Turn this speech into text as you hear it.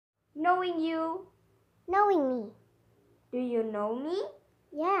Knowing you. Knowing me. Do you know me?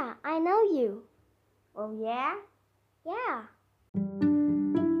 Yeah, I know you. Oh yeah? Yeah.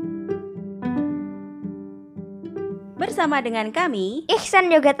 Bersama dengan kami,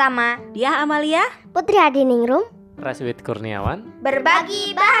 Ihsan Yogatama, Diah Amalia, Putri Adiningrum. Raswid Kurniawan.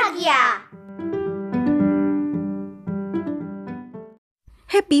 berbagi bahagia.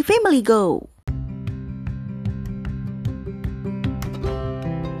 Happy Family Go.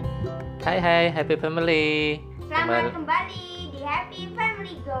 Hai Happy Family. Selamat kembali di Happy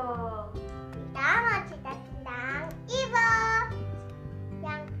Family Go. Kita mau cerita tentang Ivo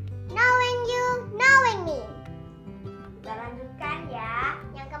yang knowing you, knowing me. Kita lanjutkan ya.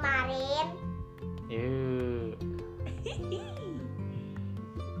 Yang kemarin. Yuk.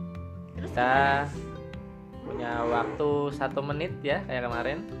 Kita punya waktu 1 menit ya kayak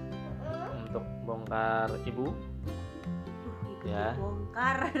kemarin untuk bongkar ibu. Ya.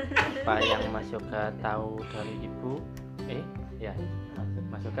 Bongkar. Apa yang Mas Yoga tahu dari ibu? Ya.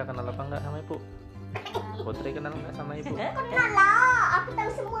 Mas Yoga kenal apa enggak sama ibu? Putri kenal enggak sama ibu? Kenal lah, aku tahu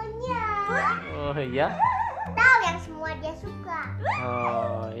semuanya. Oh iya. Tahu yang semua dia suka.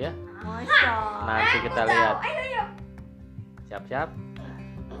 Oh iya. Masya. Nanti kita lihat. Ayo. Siap-siap.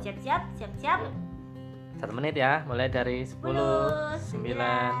 Siap-siap. 1 menit ya, mulai dari 10, 9,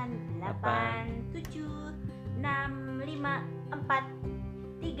 8, 7, 6, 5, 4,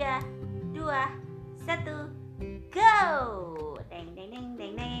 3, 2, 1, go! Deng deng deng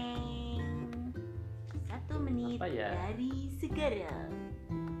deng deng. 1 menit Apa ya? dari sekarang.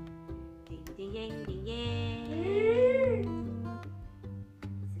 Deng deng deng deng deng.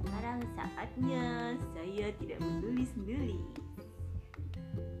 Sekarang saatnya saya tidak menulis-nulis.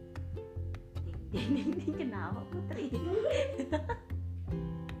 Deng deng deng deng. Kenapa Putri?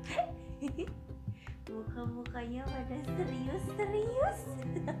 Muka-mukanya pada serius-serius.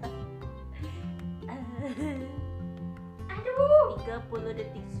 Aduh. 30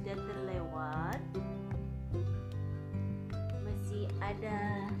 detik sudah terlewat. Masih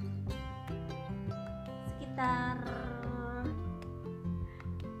ada sekitar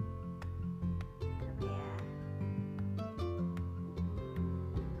berapa ya?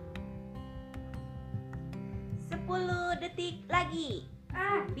 10 detik lagi.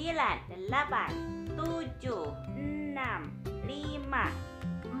 9, 8, 7, 6, 5,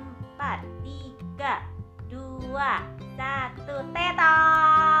 4, 3, 2, 1,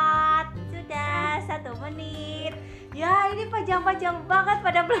 tetot. Sudah 1 menit. Ya ini panjang-panjang banget,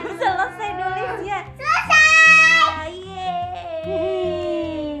 pada belum selesai nulisnya. Selesai.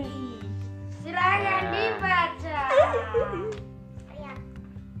 Yeay. Silakan dibaca. Ayo.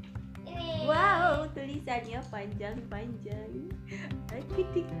 Ini. Wow, tulisannya panjang-panjang. Aku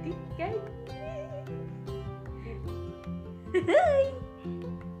deg-degan.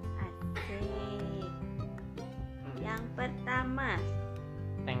 Asik. Yang pertama,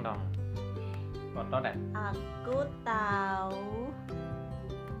 Teng dong. Foto deh. aku tahu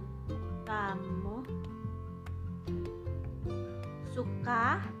kamu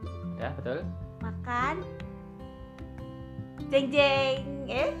suka Ya, betul. makan jeng-jeng.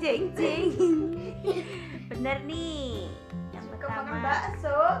 Jeng-jeng. Bener nih. Yang Suka makan pertama,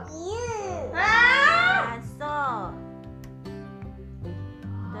 bakso. Iya. bakso.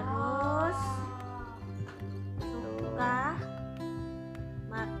 Terus suka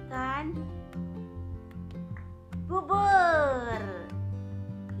makan bubur.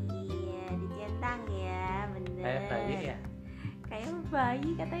 Iya, dicentang ya, bener. Kayak bayi ya. Kayak bayi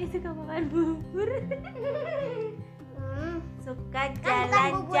katanya suka makan bubur. Suka Kan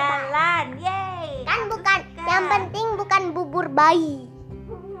bukan bubur, jalan-jalan. Yeay. Kan bukan, Suka. yang penting bukan bubur bayi.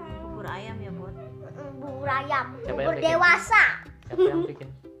 Bubur ayam ya, Bud. Bubur ayam, Siapa yang bubur bikin? dewasa. Siapa yang bikin?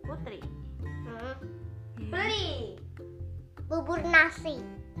 Putri. Beli. Bubur nasi,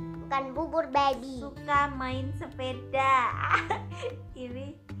 bukan bubur baby. Suka main sepeda.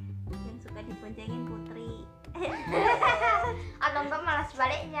 Ini yang suka diboncengin Putri. Atau enggak malah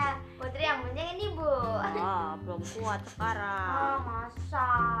sebaliknya. Putri yang boncengin ibu. Oh, belum kuat Oh, sekarang. masa.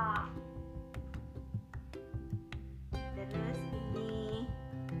 Terus ini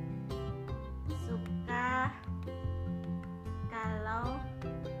suka kalau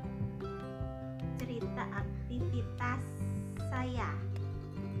cerita aktivitas saya.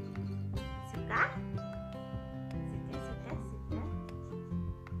 Suka? Suka.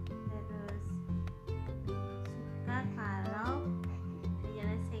 Terus suka kalau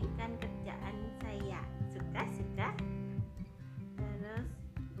menyelesaikan kerjaan saya. Suka. Terus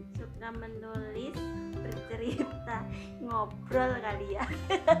suka menulis, bercerita, ngobrol kali ya.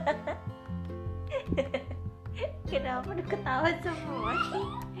 Kenapa udah ketawa semua sih?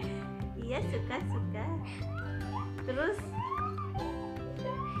 ya, suka. Terus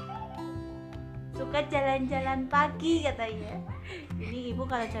suka jalan-jalan pagi katanya. Ini ibu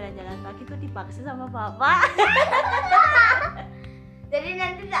kalau jalan-jalan pagi tuh dipaksa sama bapak. Jadi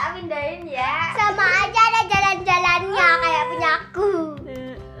nanti tak pindahin ya. Sama aja ada jalan-jalannya kayak punyaku.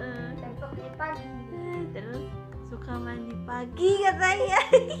 Tempat di pagi. Terus suka mandi pagi katanya.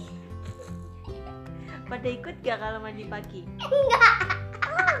 Pada ikut gak kalau mandi pagi? Enggak.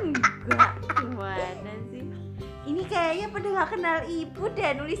 Gimana sih? Ini kayaknya pada gak kenal ibu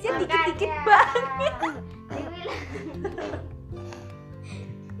deh. Nulisnya dikit-dikit banget.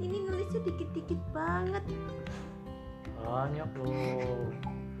 Ini nulisnya dikit-dikit banget. Banyak loh.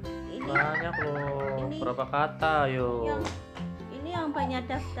 Ini Banyak loh. Ini- Berapa kata yo? yang ini yang banyak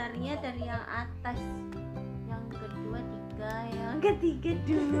daftarnya dari yang atas. Yang kedua 3, yang ketiga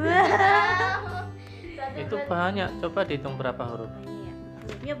 2. Itu banyak. Coba dihitung berapa huruf. Banyak ya.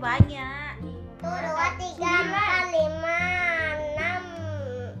 Hurufnya banyak. 1, 2, 3, 4, 5,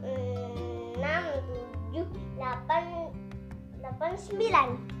 6, 7, 8,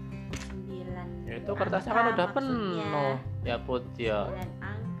 9. 9. Itu kertasnya kan udah maksudnya. penuh. Ya Put ya. 9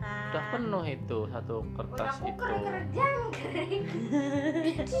 angka. Udah penuh itu satu kertas Aku itu. kering.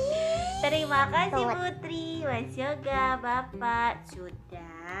 Terima kasih Selamat. Putri, Mas Yoga, Bapak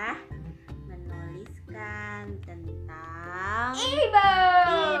sudah menuliskan tentang Ibu.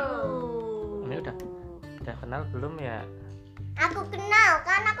 Ini udah kenal belum ya? Aku kenal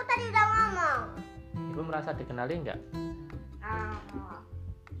kan aku tadi udah ngomong. Ibu merasa dikenali nggak?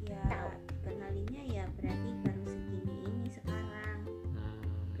 Ya, kenalinya ya berarti baru segini ini sekarang.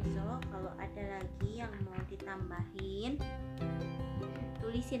 Besok kalau ada lagi yang mau ditambahin,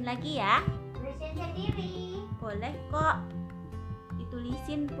 tulisin lagi ya. Tulisin sendiri. Boleh kok.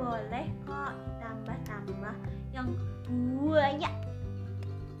 Ditulisin boleh kok. Ditambah-tambah yang banyak.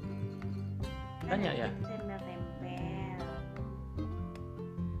 Banyak ya? Tempel-tempel.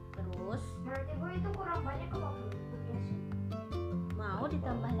 Terus Menurut ibu itu kurang banyak kok. mau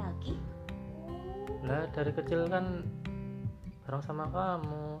ditambah lagi? Lah dari kecil kan bareng sama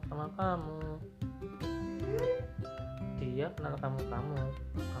kamu. Dia kenal kamu.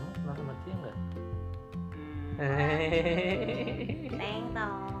 Kamu kenal sama dia nggak? Teng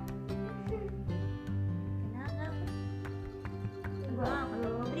tong. Kenal nggak? Kenal. Kalau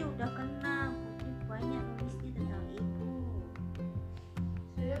Putri udah kenal. Putri banyak nulisnya tentang ibu.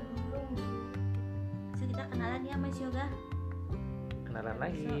 Saya belum. So kita kenalan ya Mas Yoga. Kenalan So,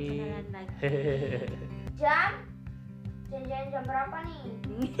 lagi. kenalan lagi. Jam? Jam berapa nih?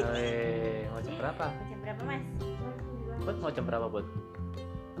 Mau jam berapa? Jam berapa Mas? Bud mau jam berapa Bud?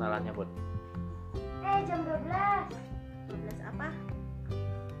 Kenalannya Bud? Jam 12 12 apa?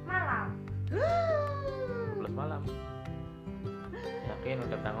 malam. 12 malam. Yakin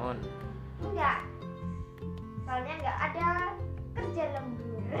udah bangun? Enggak. Soalnya enggak ada kerja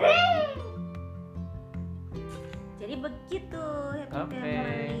lembur. Jadi begitu Happy Oke.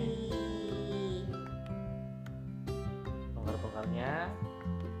 Family. Bongkar-bongkarnya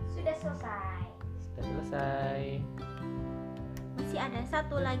Sudah selesai. sudah selesai. Masih ada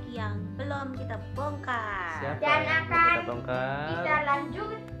satu lagi yang belum kita bongkar. Siapa Dan yang mau akan kita bongkar? Kita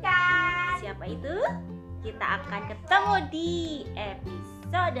lanjutkan Siapa itu? Kita akan ketemu di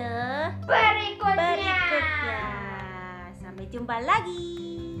episode berikutnya. berikutnya. Sampai jumpa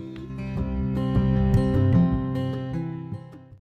lagi.